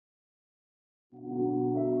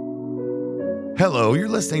Hello, you're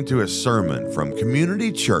listening to a sermon from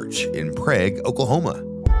Community Church in Prague, Oklahoma.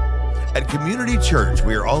 At Community Church,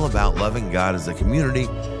 we are all about loving God as a community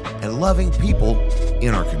and loving people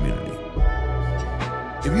in our community.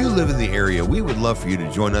 If you live in the area, we would love for you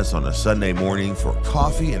to join us on a Sunday morning for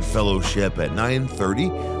coffee and fellowship at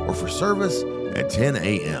 9:30 or for service at 10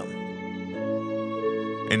 a.m.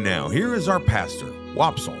 And now, here is our pastor,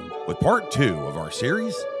 Wopsle, with part 2 of our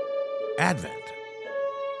series, Advent.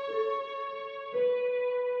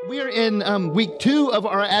 We are in week 2 of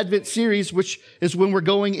our Advent series, which is when we're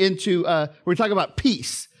going into, we're talking about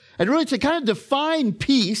peace. And really to kind of define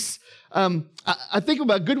peace, I think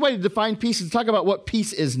about a good way to define peace is to talk about what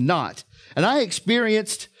peace is not. And I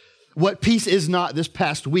experienced what peace is not this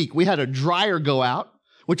past week. We had a dryer go out,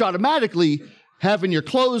 which automatically having your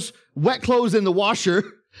clothes, wet clothes in the washer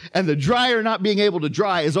and the dryer not being able to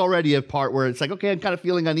dry is already a part where it's like, okay, I'm kind of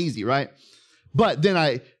feeling uneasy, right? But then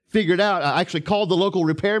I figured out, I actually called the local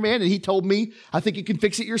repairman and he told me, I think you can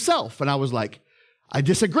fix it yourself. And I was like, I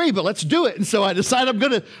disagree, but let's do it. And so I decided I'm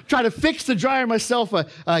going to try to fix the dryer myself,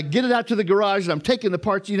 get it out to the garage, and I'm taking the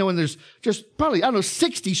parts, and there's just probably,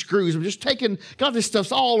 60 screws. I'm just got this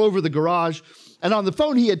stuff all over the garage. And on the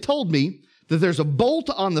phone, he had told me that there's a bolt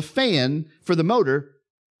on the fan for the motor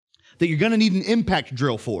that you're going to need an impact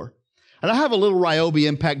drill for. And I have a little Ryobi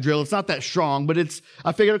impact drill. It's not that strong, but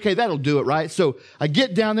I figured, okay, that'll do it, right? So I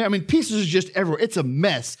get down there. Pieces are just everywhere. It's a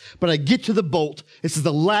mess. But I get to the bolt. This is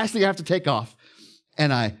the last thing I have to take off.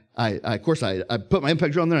 And I put my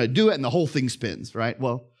impact drill on there and I do it and the whole thing spins, right?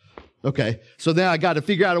 Well, okay. So then I got to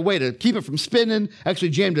figure out a way to keep it from spinning. Actually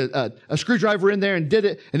jammed a screwdriver in there and did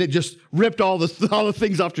it. And it just ripped all the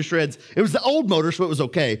things off to shreds. It was the old motor, so it was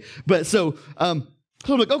okay. But so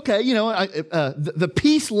I'm like, okay, the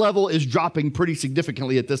peace level is dropping pretty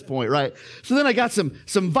significantly at this point, right? So then I got some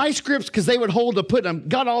vice grips because they would hold to put, and I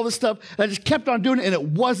got all this stuff, and I just kept on doing it, and it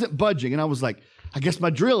wasn't budging. And I was like, I guess my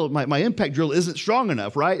impact drill isn't strong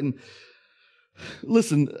enough, right? And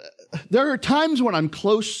listen, there are times when I'm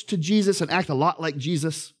close to Jesus and act a lot like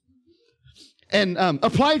Jesus. And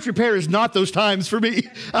appliance repair is not those times for me.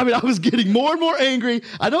 I was getting more and more angry.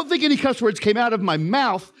 I don't think any cuss words came out of my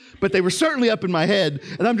mouth, but they were certainly up in my head.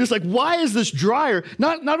 And I'm just like, why is this dryer,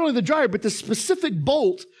 not only the dryer, but this specific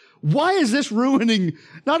bolt, why is this ruining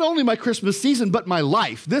not only my Christmas season, but my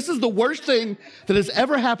life? This is the worst thing that has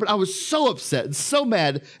ever happened. I was so upset and so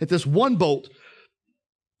mad at this one bolt.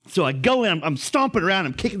 So I go in, I'm stomping around,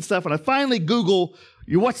 I'm kicking stuff, and I finally Google,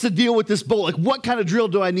 what's the deal with this bolt? Like, what kind of drill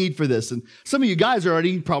do I need for this? And some of you guys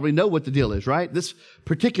already probably know what the deal is, right? This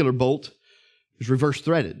particular bolt is reverse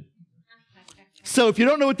threaded. So if you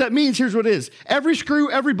don't know what that means, here's what it is. Every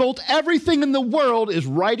screw, every bolt, everything in the world is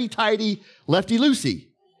righty-tighty, lefty-loosey.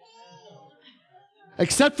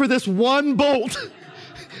 Except for this one bolt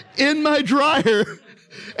in my dryer.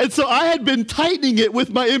 And so I had been tightening it with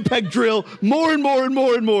my impact drill more and more and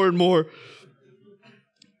more and more and more.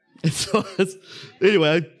 And so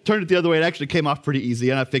anyway, I turned it the other way. It actually came off pretty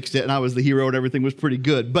easy, and I fixed it, and I was the hero, and everything was pretty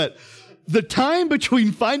good. But the time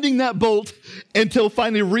between finding that bolt until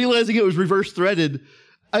finally realizing it was reverse threaded,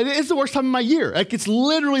 it's the worst time of my year. Like, it's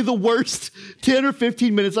literally the worst 10 or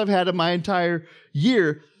 15 minutes I've had of my entire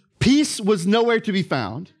year. Peace was nowhere to be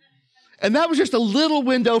found. And that was just a little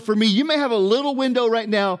window for me. You may have a little window right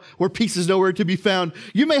now where peace is nowhere to be found.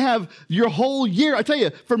 You may have your whole year. I tell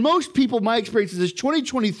you, for most people, my experience is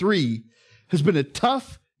 2023 has been a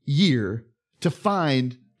tough year to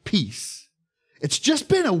find peace. It's just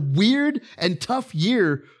been a weird and tough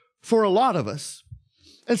year for a lot of us.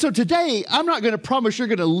 And so today, I'm not going to promise you're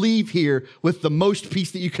going to leave here with the most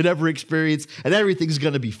peace that you could ever experience and everything's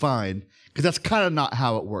going to be fine, because that's kind of not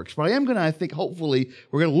how it works. But I am going to, I think, hopefully,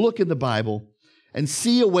 we're going to look in the Bible and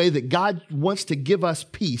see a way that God wants to give us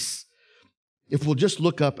peace if we'll just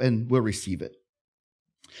look up and we'll receive it.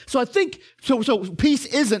 So I think, so peace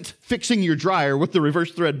isn't fixing your dryer with the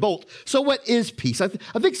reverse thread bolt. So what is peace? I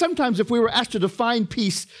think sometimes if we were asked to define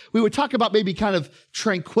peace, we would talk about maybe kind of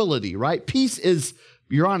tranquility, right? Peace is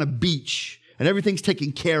you're on a beach and everything's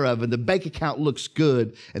taken care of and the bank account looks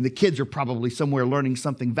good and the kids are probably somewhere learning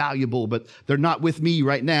something valuable, but they're not with me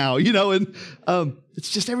right now, and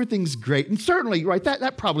it's just everything's great. And certainly, right,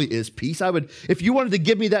 that probably is peace. If you wanted to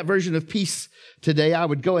give me that version of peace today, I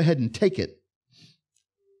would go ahead and take it.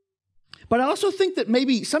 But I also think that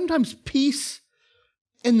maybe sometimes peace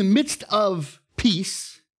in the midst of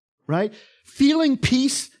peace, right? Feeling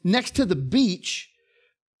peace next to the beach,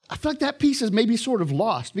 I feel like that peace is maybe sort of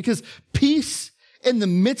lost, because peace in the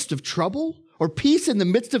midst of trouble or peace in the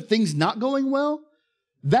midst of things not going well,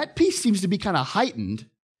 that peace seems to be kind of heightened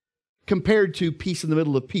compared to peace in the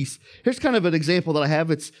middle of peace. Here's kind of an example that I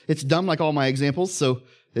have. It's dumb like all my examples, so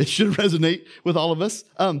it should resonate with all of us.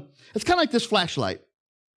 It's kind of like this flashlight.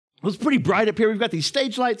 It's pretty bright up here. We've got these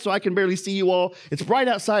stage lights, so I can barely see you all. It's bright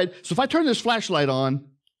outside. So if I turn this flashlight on,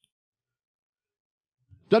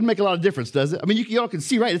 doesn't make a lot of difference, does it? I mean, you all can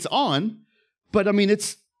see, right? It's on, but I mean,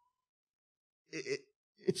 it's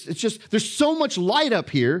just, there's so much light up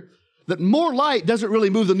here that more light doesn't really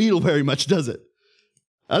move the needle very much, does it?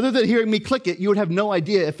 Other than hearing me click it, you would have no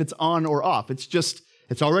idea if it's on or off.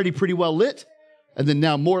 It's already pretty well lit, and then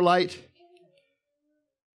now more light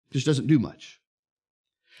just doesn't do much.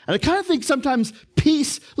 And I kind of think sometimes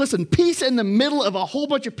peace in the middle of a whole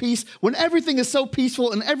bunch of peace, when everything is so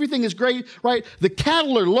peaceful and everything is great, right? The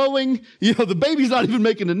cattle are lowing, the baby's not even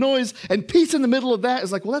making a noise, and peace in the middle of that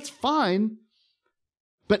is like, well, that's fine,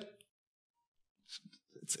 but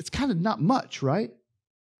it's kind of not much, right?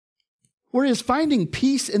 Whereas finding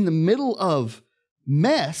peace in the middle of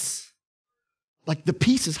mess, like the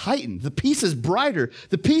peace is heightened, the peace is brighter,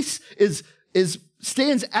 the peace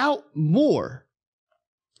stands out more.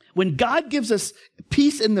 When God gives us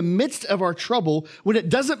peace in the midst of our trouble, when it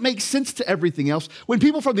doesn't make sense to everything else, when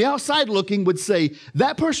people from the outside looking would say,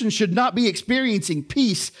 that person should not be experiencing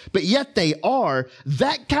peace, but yet they are,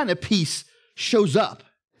 that kind of peace shows up.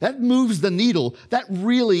 That moves the needle. That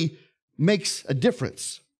really makes a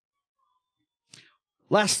difference.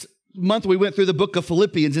 Last month, we went through the book of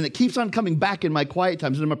Philippians, and it keeps on coming back in my quiet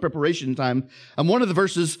times and in my preparation time. And one of the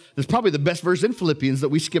verses that's probably the best verse in Philippians that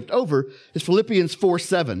we skipped over is Philippians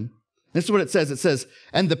 4:7. This is what it says. It says,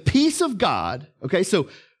 and the peace of God, okay, so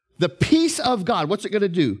the peace of God, what's it going to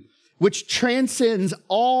do? Which transcends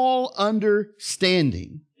all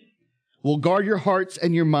understanding, will guard your hearts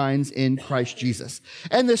and your minds in Christ Jesus.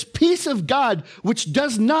 And this peace of God, which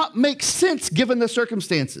does not make sense given the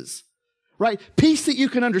circumstances. Right? Peace that you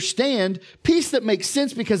can understand, peace that makes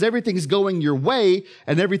sense because everything's going your way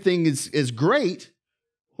and everything is great.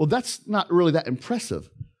 Well, that's not really that impressive.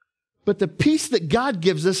 But the peace that God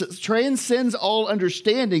gives us, it transcends all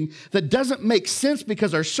understanding, that doesn't make sense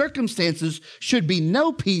because our circumstances should be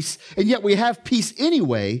no peace, and yet we have peace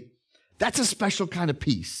anyway. That's a special kind of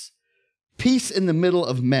peace. Peace in the middle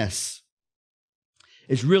of mess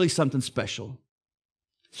is really something special.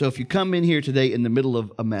 So if you come in here today in the middle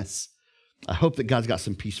of a mess, I hope that God's got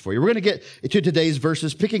some peace for you. We're going to get to today's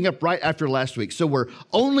verses, picking up right after last week. So we're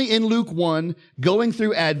only in Luke 1, going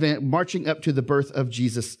through Advent, marching up to the birth of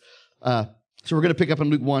Jesus. So we're going to pick up in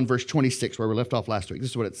Luke 1, verse 26, where we left off last week. This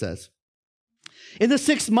is what it says. In the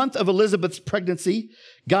 6th month of Elizabeth's pregnancy,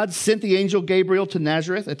 God sent the angel Gabriel to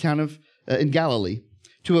Nazareth, a town in Galilee,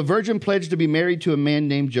 to a virgin pledged to be married to a man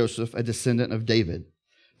named Joseph, a descendant of David.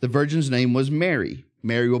 The virgin's name was Mary.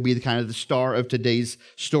 Mary will be the star of today's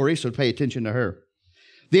story, so pay attention to her.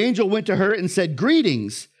 The angel went to her and said,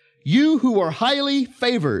 greetings, you who are highly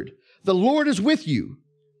favored. The Lord is with you.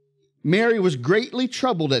 Mary was greatly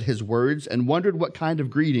troubled at his words and wondered what kind of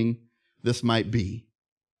greeting this might be.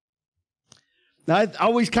 Now, I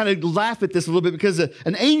always kind of laugh at this a little bit because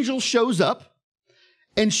an angel shows up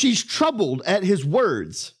and she's troubled at his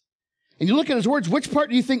words. And you look at his words, which part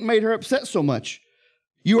do you think made her upset so much?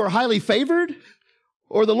 You are highly favored?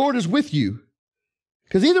 Or the Lord is with you?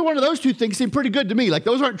 Because either one of those two things seem pretty good to me. Like,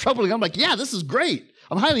 those aren't troubling. I'm like, yeah, this is great.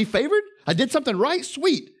 I'm highly favored. I did something right.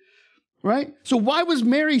 Sweet. Right? So why was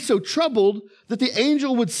Mary so troubled that the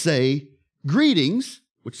angel would say, greetings,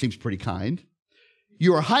 which seems pretty kind.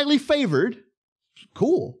 You are highly favored.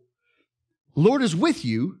 Cool. Lord is with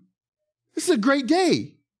you. This is a great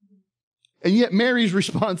day. And yet Mary's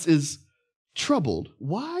response is troubled.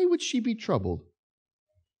 Why would she be troubled?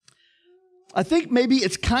 I think maybe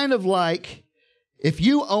it's kind of like if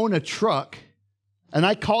you own a truck and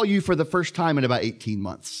I call you for the first time in about 18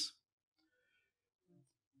 months.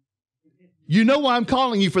 You know why I'm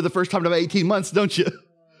calling you for the first time in about 18 months, don't you?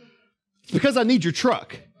 It's because I need your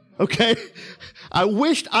truck, okay? I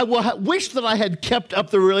wish that I had kept up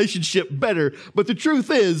the relationship better, but the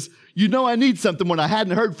truth is, you know I need something when I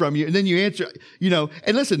hadn't heard from you, and then you answer,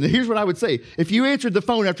 and listen, here's what I would say. If you answered the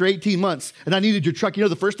phone after 18 months and I needed your truck,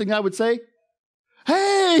 the first thing I would say?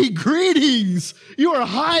 Hey, greetings. You are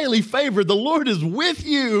highly favored. The Lord is with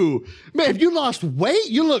you. Man, if you lost weight,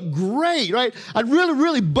 you look great, right? I'd really,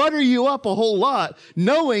 really butter you up a whole lot,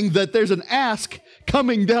 knowing that there's an ask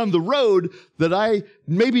coming down the road that I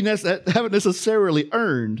maybe haven't necessarily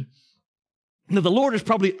earned. Now, the Lord has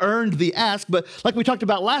probably earned the ask, but like we talked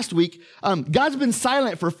about last week, God's been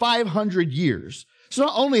silent for 500 years. So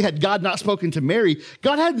not only had God not spoken to Mary,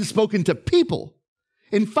 God hadn't spoken to people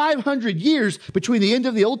In 500 years between the end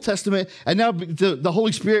of the Old Testament and now the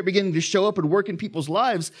Holy Spirit beginning to show up and work in people's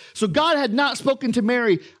lives. So God had not spoken to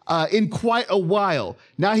Mary in quite a while.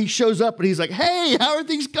 Now he shows up and he's like, hey, how are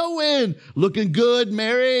things going? Looking good,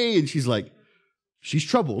 Mary. And she's like, she's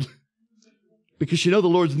troubled because she knows the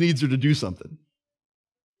Lord needs her to do something.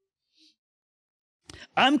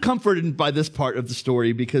 I'm comforted by this part of the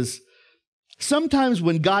story because sometimes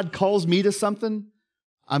when God calls me to something,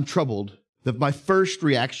 I'm troubled. That my first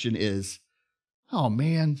reaction is, oh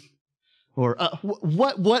man, or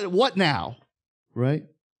what now, right?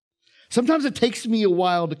 Sometimes it takes me a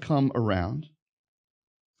while to come around.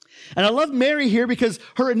 And I love Mary here because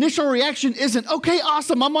her initial reaction isn't, okay,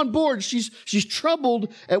 awesome, I'm on board. She's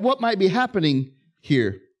troubled at what might be happening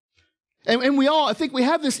here. And we all, I think we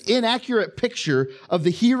have this inaccurate picture of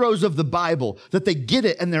the heroes of the Bible, that they get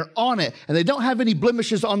it and they're on it and they don't have any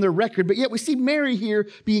blemishes on their record, but yet we see Mary here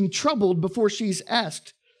being troubled before she's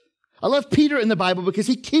asked. I love Peter in the Bible because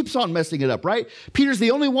he keeps on messing it up, right? Peter's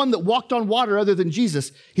the only one that walked on water other than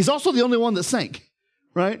Jesus. He's also the only one that sank,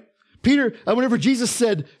 right? Peter, whenever Jesus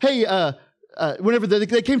said, hey, whenever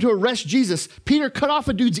they came to arrest Jesus, Peter cut off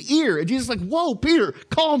a dude's ear and Jesus is like, whoa, Peter,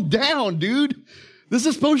 calm down, dude. This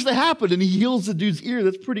is supposed to happen. And he heals the dude's ear.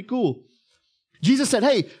 That's pretty cool. Jesus said,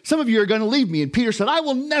 hey, some of you are going to leave me. And Peter said, I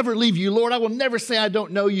will never leave you, Lord. I will never say I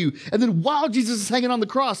don't know you. And then while Jesus is hanging on the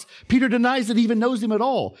cross, Peter denies that he even knows him at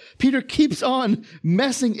all. Peter keeps on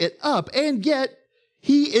messing it up. And yet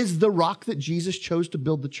he is the rock that Jesus chose to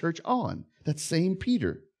build the church on. That same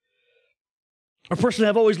Peter. A person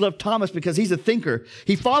I've always loved, Thomas, because he's a thinker.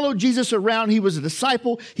 He followed Jesus around. He was a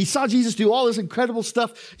disciple. He saw Jesus do all this incredible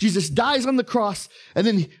stuff. Jesus dies on the cross. And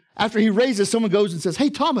then after he raises, someone goes and says, hey,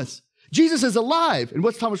 Thomas, Jesus is alive. And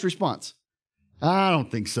what's Thomas' response? I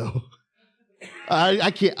don't think so.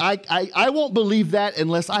 I can't. I won't believe that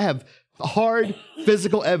unless I have hard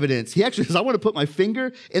physical evidence. He actually says, I want to put my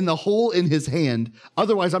finger in the hole in his hand.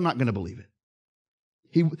 Otherwise, I'm not going to believe it.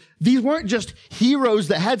 These weren't just heroes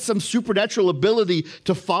that had some supernatural ability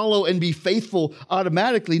to follow and be faithful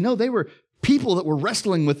automatically. No, they were people that were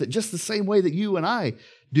wrestling with it just the same way that you and I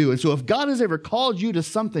do. And so if God has ever called you to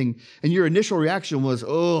something and your initial reaction was,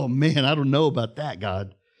 oh man, I don't know about that,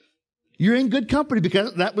 God, you're in good company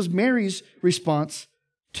because that was Mary's response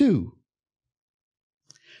too.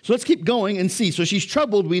 So let's keep going and see. So she's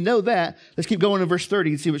troubled. We know that. Let's keep going to verse 30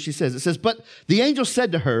 and see what she says. It says, but the angel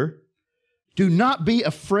said to her, do not be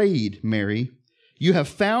afraid, Mary. You have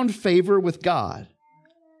found favor with God.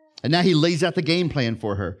 And now he lays out the game plan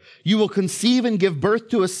for her. You will conceive and give birth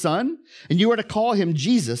to a son, and you are to call him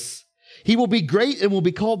Jesus. He will be great and will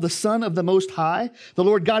be called the Son of the Most High. The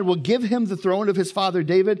Lord God will give him the throne of his father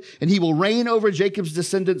David, and he will reign over Jacob's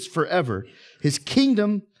descendants forever. His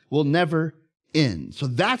kingdom will never end. So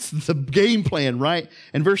that's the game plan, right?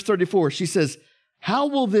 In verse 34, she says, how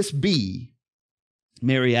will this be?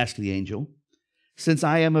 Mary asked the angel, since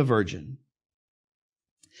I am a virgin.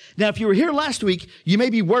 Now, if you were here last week, you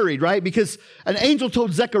may be worried, right? Because an angel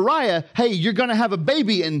told Zechariah, hey, you're going to have a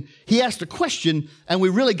baby. And he asked a question, and we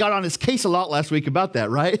really got on his case a lot last week about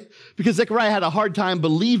that, right? Because Zechariah had a hard time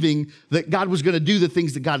believing that God was going to do the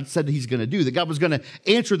things that God said that he's going to do, that God was going to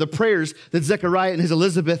answer the prayers that Zechariah and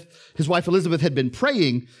his wife Elizabeth had been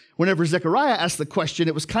praying. Whenever Zechariah asked the question,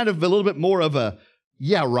 it was kind of a little bit more of a,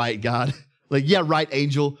 yeah, right, God. Like, yeah, right,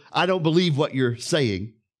 angel. I don't believe what you're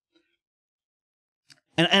saying.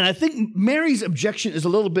 And I think Mary's objection is a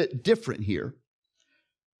little bit different here.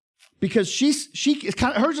 Because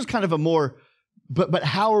hers is kind of a more, but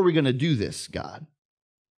how are we going to do this, God?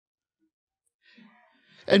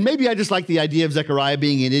 And maybe I just like the idea of Zechariah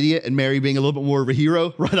being an idiot and Mary being a little bit more of a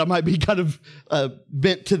hero, right? I might be kind of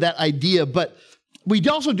bent to that idea. But we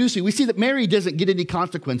also do see that Mary doesn't get any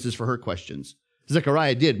consequences for her questions.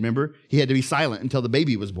 Zechariah did, remember? He had to be silent until the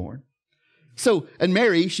baby was born. So, and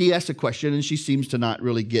Mary, she asked a question and she seems to not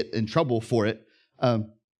really get in trouble for it.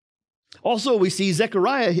 Also, we see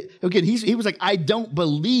Zechariah, again, he was like, I don't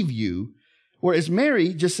believe you. Whereas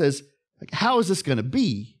Mary just says, like, how is this going to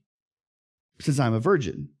be since I'm a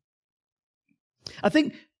virgin? I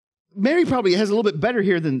think Mary probably has a little bit better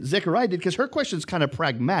here than Zechariah did because her question is kind of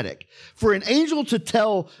pragmatic. For an angel to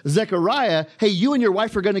tell Zechariah, hey, you and your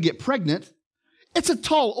wife are going to get pregnant, it's a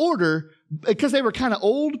tall order because they were kind of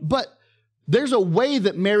old, but there's a way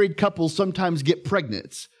that married couples sometimes get pregnant.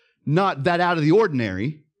 It's not that out of the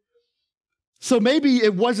ordinary. So maybe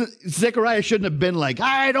it wasn't, Zechariah shouldn't have been like,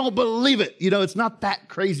 I don't believe it. You know, it's not that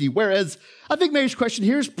crazy. Whereas I think Mary's question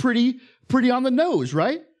here is pretty on the nose,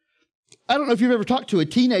 right? I don't know if you've ever talked to a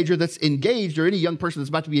teenager that's engaged or any young person that's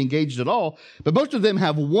about to be engaged at all, but most of them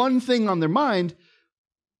have one thing on their mind.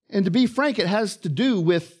 And to be frank, it has to do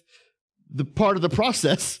with the part of the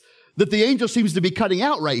process that the angel seems to be cutting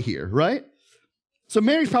out right here, right? So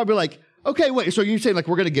Mary's probably like, okay, wait, so you're saying like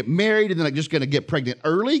we're going to get married and then like just going to get pregnant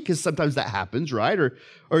early? Because sometimes that happens, right? Or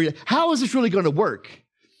how is this really going to work?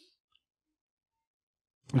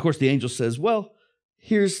 Of course, the angel says, well,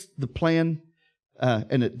 here's the plan,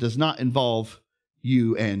 and it does not involve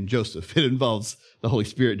you and Joseph. It involves the Holy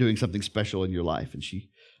Spirit doing something special in your life. And she,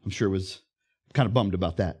 I'm sure, was kind of bummed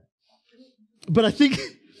about that. But I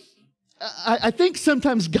think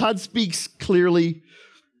sometimes God speaks clearly.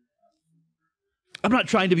 I'm not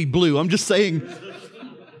trying to be blue. I'm just saying,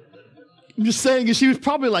 she was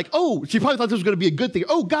probably like, oh, she probably thought this was going to be a good thing.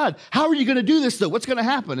 Oh, God, how are you going to do this, though? What's going to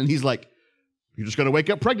happen? And he's like, you're just going to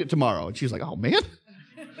wake up pregnant tomorrow. And she's like, oh, man,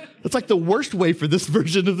 that's like the worst way for this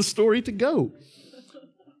version of the story to go.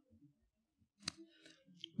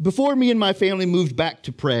 Before me and my family moved back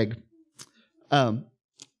to Prague,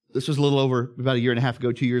 this was a little over about a year and a half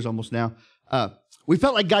ago, 2 years almost now, we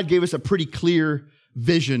felt like God gave us a pretty clear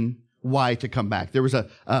vision why to come back. There was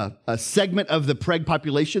a segment of the Prague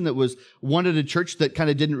population that wanted a church that kind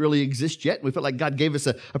of didn't really exist yet. We felt like God gave us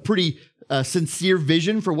a pretty sincere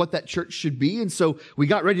vision for what that church should be. And so we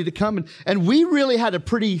got ready to come. And we really had a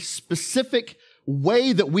pretty specific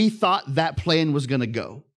way that we thought that plan was going to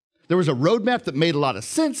go. There was a roadmap that made a lot of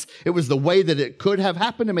sense. It was the way that it could have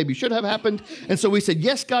happened and maybe should have happened. And so we said,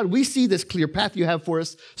 yes, God, we see this clear path you have for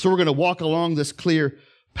us. So we're going to walk along this clear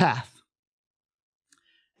path.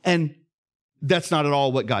 And that's not at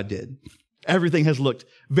all what God did. Everything has looked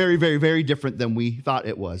very, very, very different than we thought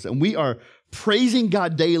it was. And we are praising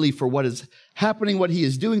God daily for what is happening, what he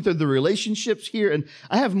is doing through the relationships here. And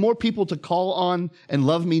I have more people to call on and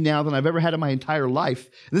love me now than I've ever had in my entire life.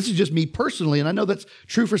 And this is just me personally. And I know that's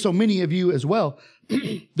true for so many of you as well.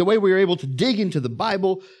 The way we were able to dig into the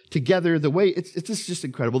Bible together, the way it's just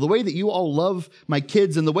incredible. The way that you all love my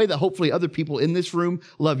kids and the way that hopefully other people in this room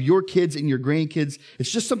love your kids and your grandkids.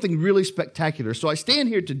 It's just something really spectacular. So I stand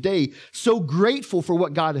here today so grateful for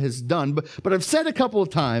what God has done. But I've said a couple of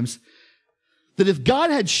times that if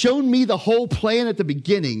God had shown me the whole plan at the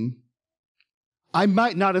beginning, I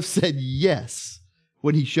might not have said yes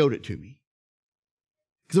when he showed it to me.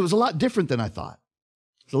 Because it was a lot different than I thought.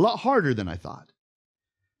 It's a lot harder than I thought.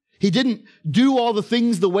 He didn't do all the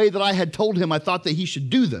things the way that I had told him I thought that he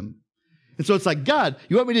should do them. And so it's like, God,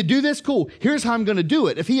 you want me to do this? Cool. Here's how I'm going to do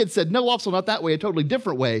it. If he had said, no, Wopsle, not that way, a totally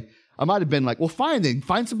different way, I might have been like, well, fine then,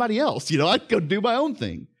 find somebody else. I'd go do my own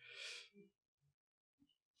thing.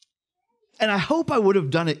 And I hope I would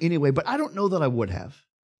have done it anyway, but I don't know that I would have.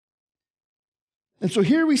 And so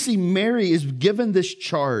here we see Mary is given this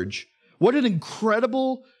charge. What an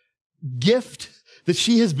incredible gift that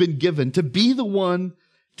she has been given to be the one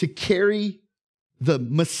to carry the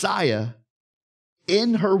Messiah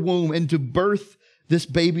in her womb and to birth this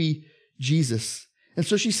baby Jesus. And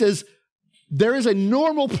so she says, there is a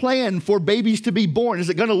normal plan for babies to be born. Is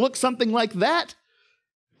it going to look something like that?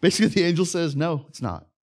 Basically, the angel says, no, it's not.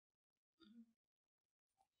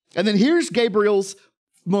 And then here's Gabriel's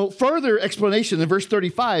further explanation in verse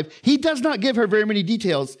 35. He does not give her very many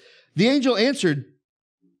details. The angel answered,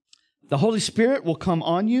 the Holy Spirit will come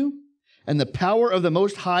on you, and the power of the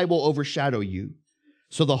Most High will overshadow you.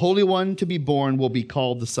 So the Holy One to be born will be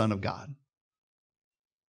called the Son of God.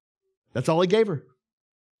 That's all he gave her.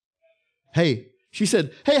 She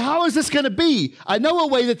said, hey, how is this going to be? I know a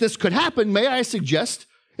way that this could happen. May I suggest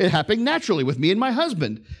it happening naturally with me and my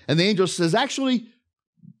husband? And the angel says, actually,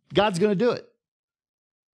 God's going to do it.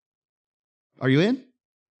 Are you in?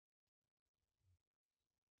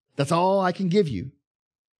 That's all I can give you.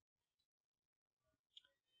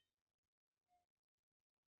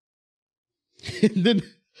 And then,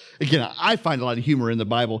 again, I find a lot of humor in the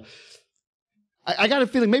Bible. I got a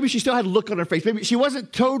feeling maybe she still had a look on her face. Maybe she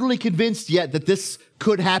wasn't totally convinced yet that this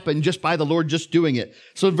could happen just by the Lord just doing it.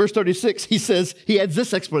 So in verse 36, he adds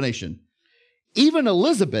this explanation. Even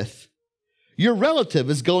Elizabeth, your relative,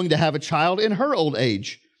 is going to have a child in her old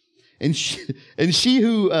age. And she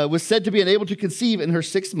who was said to be unable to conceive in her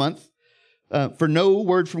 6th month, for no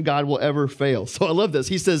word from God will ever fail. So I love this.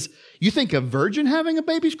 He says, you think a virgin having a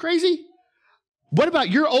baby's crazy? What about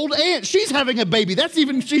your old aunt? She's having a baby.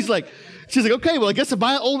 She's like, okay, well, I guess if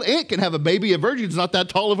my old aunt can have a baby, a virgin's not that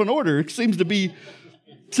tall of an order. It seems to be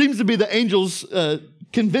the angel's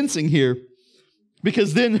convincing here.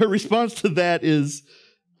 Because then her response to that is,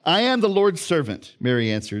 I am the Lord's servant,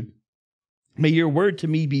 Mary answered. May your word to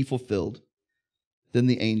me be fulfilled. Then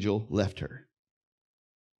the angel left her.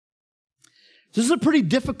 This is a pretty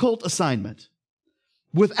difficult assignment.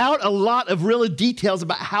 Without a lot of real details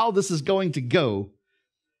about how this is going to go.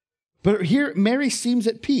 But here, Mary seems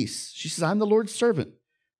at peace. She says, I'm the Lord's servant.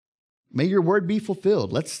 May your word be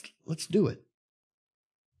fulfilled. Let's do it.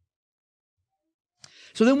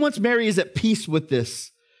 So then once Mary is at peace with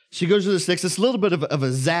this, she goes to the next. It's a little bit of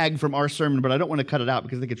a zag from our sermon, but I don't want to cut it out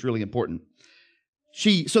because I think it's really important.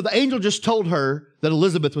 So the angel just told her that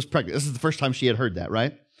Elizabeth was pregnant. This is the first time she had heard that,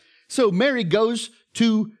 right? So Mary goes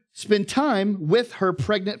to spend time with her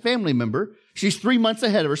pregnant family member. She's 6 months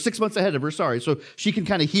ahead of her, sorry. So she can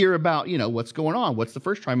kind of hear about, what's going on. What's the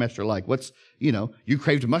first trimester like? You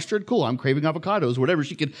craved mustard? Cool, I'm craving avocados, whatever.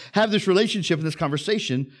 She could have this relationship and this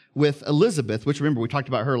conversation with Elizabeth, which remember, we talked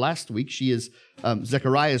about her last week. She is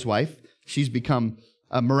Zechariah's wife. She's become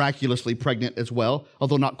miraculously pregnant as well,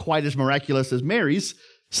 although not quite as miraculous as Mary's.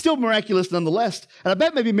 Still miraculous nonetheless. And I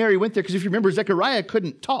bet maybe Mary went there because if you remember, Zechariah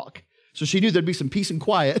couldn't talk. So she knew there'd be some peace and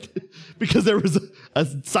quiet because there was a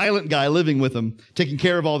silent guy living with them, taking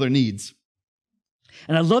care of all their needs.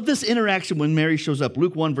 And I love this interaction when Mary shows up.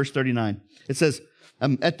 Luke 1, verse 39. It says,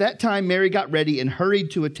 at that time, Mary got ready and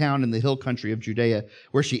hurried to a town in the hill country of Judea,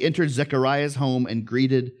 where she entered Zechariah's home and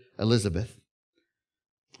greeted Elizabeth.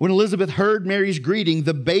 When Elizabeth heard Mary's greeting,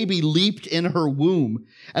 the baby leaped in her womb,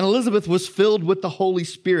 and Elizabeth was filled with the Holy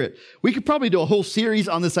Spirit. We could probably do a whole series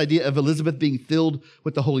on this idea of Elizabeth being filled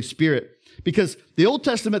with the Holy Spirit, because the Old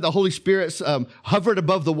Testament, the Holy Spirit hovered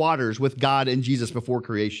above the waters with God and Jesus before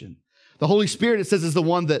creation. The Holy Spirit, it says, is the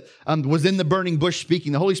one that was in the burning bush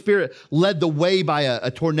speaking. The Holy Spirit led the way by a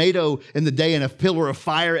tornado in the day and a pillar of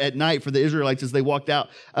fire at night for the Israelites as they walked out.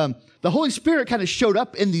 The Holy Spirit kind of showed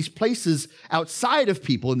up in these places outside of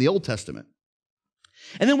people in the Old Testament.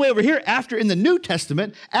 And then way over here, in the New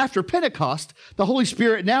Testament, after Pentecost, the Holy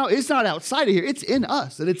Spirit now is not outside of here. It's in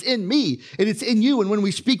us, and it's in me, and it's in you. And when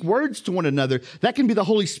we speak words to one another, that can be the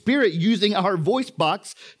Holy Spirit using our voice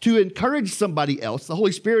box to encourage somebody else. The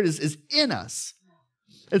Holy Spirit is in us.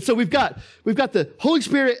 And so we've got the Holy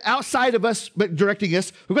Spirit outside of us, but directing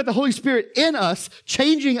us. We've got the Holy Spirit in us,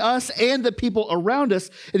 changing us and the people around us.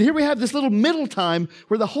 And here we have this little middle time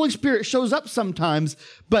where the Holy Spirit shows up sometimes,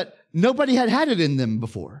 but nobody had it in them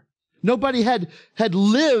before. Nobody had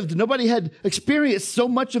lived, nobody had experienced so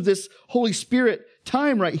much of this Holy Spirit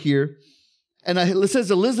time right here. And it says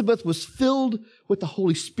Elizabeth was filled with the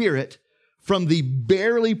Holy Spirit from the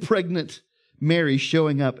barely pregnant Mary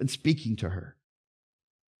showing up and speaking to her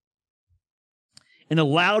in a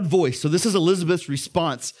loud voice. So this is Elizabeth's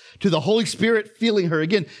response to the Holy Spirit filling her.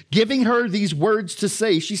 Again, giving her these words to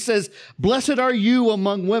say. She says, "Blessed are you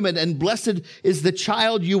among women, and blessed is the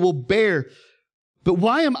child you will bear. But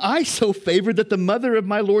why am I so favored that the mother of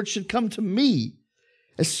my Lord should come to me?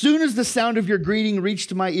 As soon as the sound of your greeting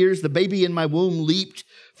reached my ears, the baby in my womb leaped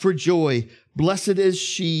for joy. Blessed is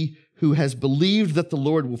she who has believed that the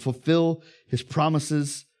Lord will fulfill his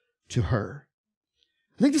promises to her."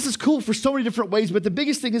 I think this is cool for so many different ways, but the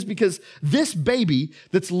biggest thing is because this baby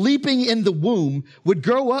that's leaping in the womb would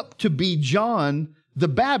grow up to be John the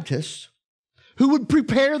Baptist, who would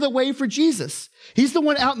prepare the way for Jesus. He's the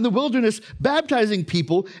one out in the wilderness baptizing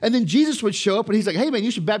people, and then Jesus would show up and he's like, "Hey man,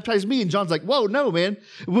 you should baptize me." And John's like, "Whoa, no man."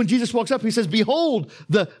 When Jesus walks up, he says, "Behold,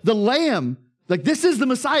 the Lamb." Like, this is the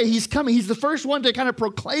Messiah. He's coming. He's the first one to kind of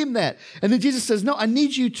proclaim that. And then Jesus says, "No, I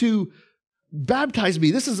need you to baptize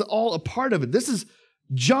me." This is all a part of it. This is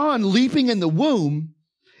John leaping in the womb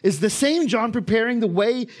is the same John preparing the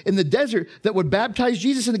way in the desert that would baptize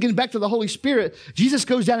Jesus. And again, back to the Holy Spirit, Jesus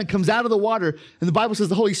goes down and comes out of the water. And the Bible says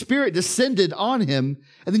the Holy Spirit descended on him.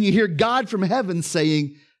 And then you hear God from heaven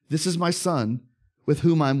saying, "This is my son with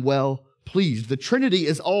whom I'm well pleased." The Trinity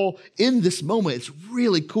is all in this moment. It's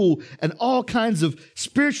really cool. And all kinds of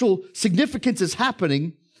spiritual significance is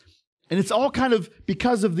happening. And it's all kind of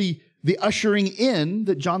because of the ushering in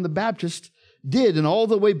that John the Baptist did. And all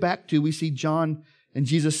the way back to, we see John and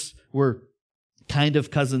Jesus were kind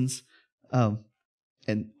of cousins.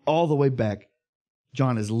 And all the way back,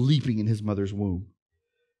 John is leaping in his mother's womb.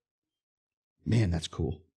 Man, that's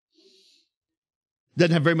cool.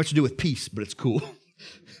 Doesn't have very much to do with peace, but it's cool.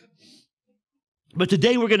 But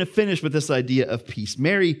today we're going to finish with this idea of peace.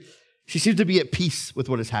 Mary, she seems to be at peace with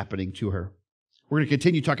what is happening to her. We're going to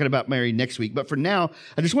continue talking about Mary next week. But for now,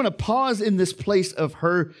 I just want to pause in this place of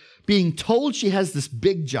her being told she has this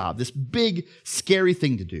big job, this big, scary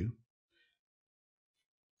thing to do.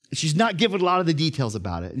 She's not given a lot of the details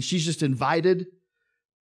about it. And she's just invited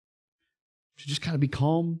to just kind of be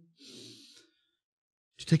calm,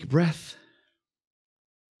 to take a breath,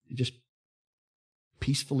 and just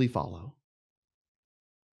peacefully follow.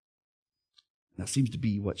 That seems to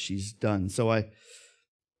be what she's done. So I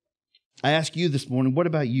ask you this morning, what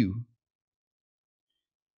about you?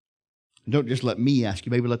 Don't just let me ask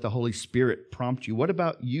you, maybe let the Holy Spirit prompt you. What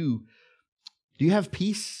about you? Do you have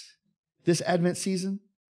peace this Advent season?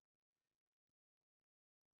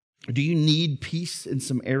 Or do you need peace in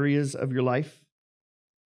some areas of your life?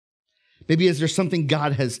 Maybe is there something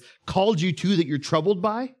God has called you to that you're troubled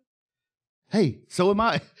by? Hey, so am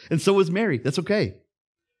I, and so is Mary. That's okay.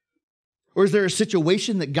 Or is there a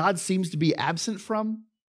situation that God seems to be absent from?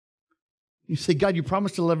 You say, God, you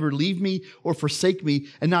promised to never leave me or forsake me,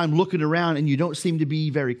 and now I'm looking around and you don't seem to be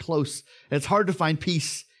very close. And it's hard to find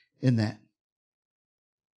peace in that.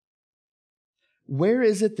 Where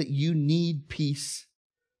is it that you need peace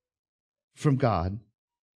from God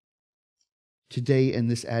today in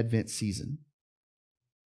this Advent season?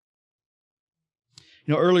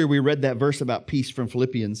 You know, earlier we read that verse about peace from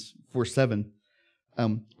Philippians 4:7.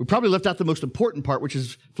 We probably left out the most important part, which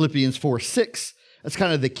is Philippians 4:6. That's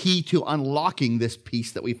kind of the key to unlocking this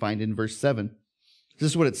peace that we find in verse 7.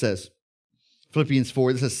 This is what it says. Philippians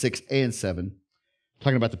 4, this is 6 and 7.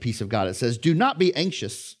 Talking about the peace of God. It says, do not be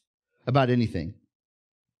anxious about anything,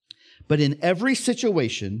 but in every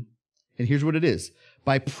situation, and here's what it is,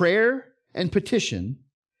 by prayer and petition,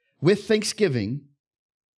 with thanksgiving,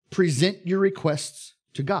 present your requests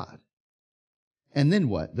to God. And then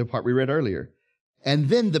what? The part we read earlier. And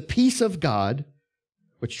then the peace of God,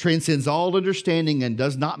 which transcends all understanding and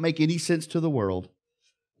does not make any sense to the world,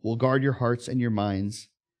 will guard your hearts and your minds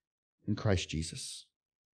in Christ Jesus.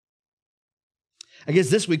 I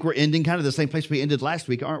guess this week we're ending kind of the same place we ended last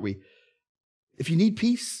week, aren't we? If you need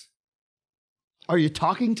peace, are you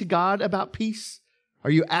talking to God about peace?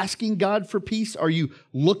 Are you asking God for peace? Are you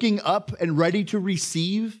looking up and ready to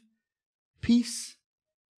receive peace?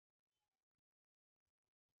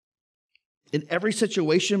 In every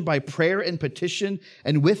situation, by prayer and petition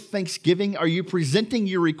and with thanksgiving, are you presenting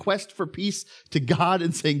your request for peace to God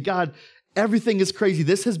and saying, God, everything is crazy.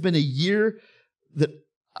 This has been a year that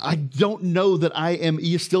I don't know that I am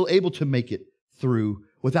still able to make it through.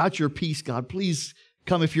 Without your peace, God, please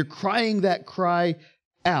come. If you're crying that cry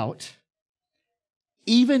out,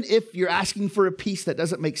 even if you're asking for a peace that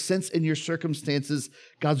doesn't make sense in your circumstances,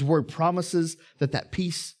 God's word promises that that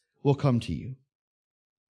peace will come to you.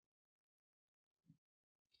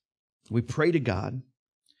 We pray to God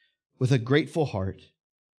with a grateful heart.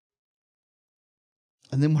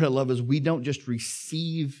 And then what I love is we don't just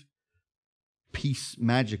receive peace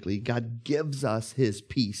magically. God gives us his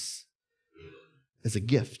peace as a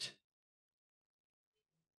gift.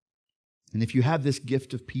 And if you have this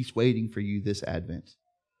gift of peace waiting for you this Advent,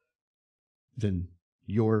 then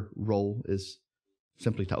your role is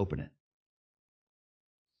simply to open it.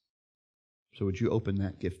 So would you open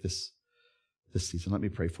that gift this season? Let me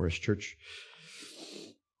pray for us, church.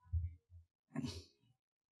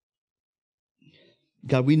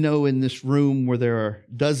 God, we know in this room where there are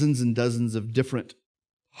dozens and dozens of different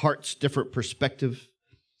hearts, different perspective.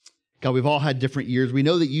 God, we've all had different years. We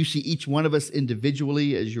know that you see each one of us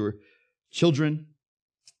individually as your children,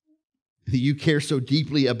 that you care so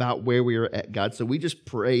deeply about where we are at, God. So we just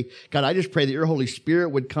pray, God, I just pray that your Holy Spirit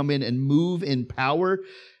would come in and move in power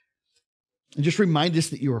and just remind us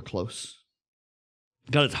that you are close.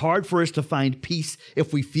 God, it's hard for us to find peace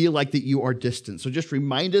if we feel like that you are distant. So just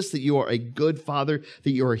remind us that you are a good Father,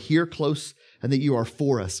 that you are here close, and that you are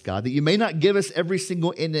for us, God. That you may not give us every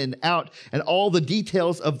single in and out and all the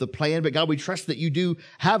details of the plan, but God, we trust that you do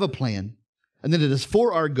have a plan and that it is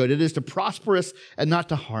for our good. It is to prosper us and not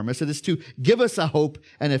to harm us. It is to give us a hope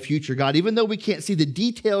and a future, God. Even though we can't see the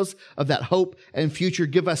details of that hope and future,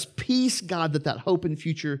 give us peace, God, that hope and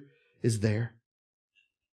future is there.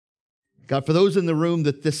 God, for those in the room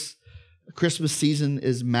that this Christmas season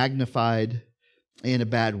is magnified in a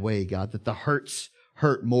bad way, God, that the hurts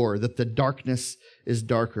hurt more, that the darkness is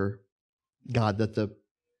darker, God, that the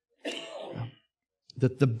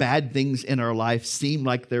bad things in our life seem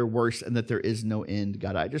like they're worse and that there is no end.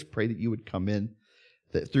 God, I just pray that you would come in,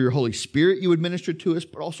 that through your Holy Spirit you would minister to us,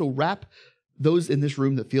 but also wrap those in this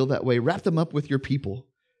room that feel that way, wrap them up with your people.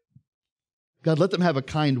 God, let them have a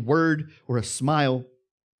kind word or a smile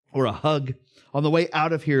or a hug on the way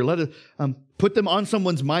out of here. Let it put them on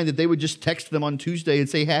someone's mind that they would just text them on Tuesday and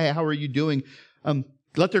say, hey, how are you doing?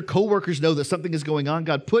 Let their coworkers know that something is going on.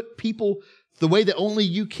 God, put people the way that only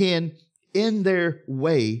you can in their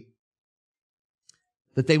way,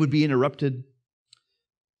 that they would be interrupted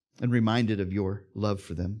and reminded of your love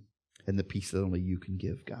for them and the peace that only you can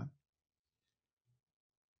give, God.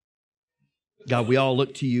 God, we all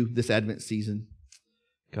look to you this Advent season.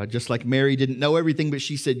 God, just like Mary didn't know everything, but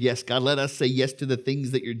she said yes. God, let us say yes to the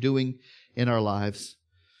things that you're doing in our lives.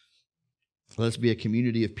 Let us be a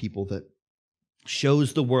community of people that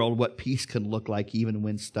shows the world what peace can look like even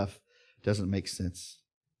when stuff doesn't make sense.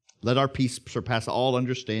 Let our peace surpass all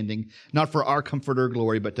understanding, not for our comfort or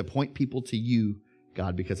glory, but to point people to you,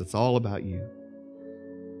 God, because it's all about you.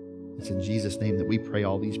 It's in Jesus' name that we pray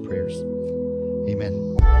all these prayers.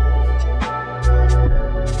 Amen.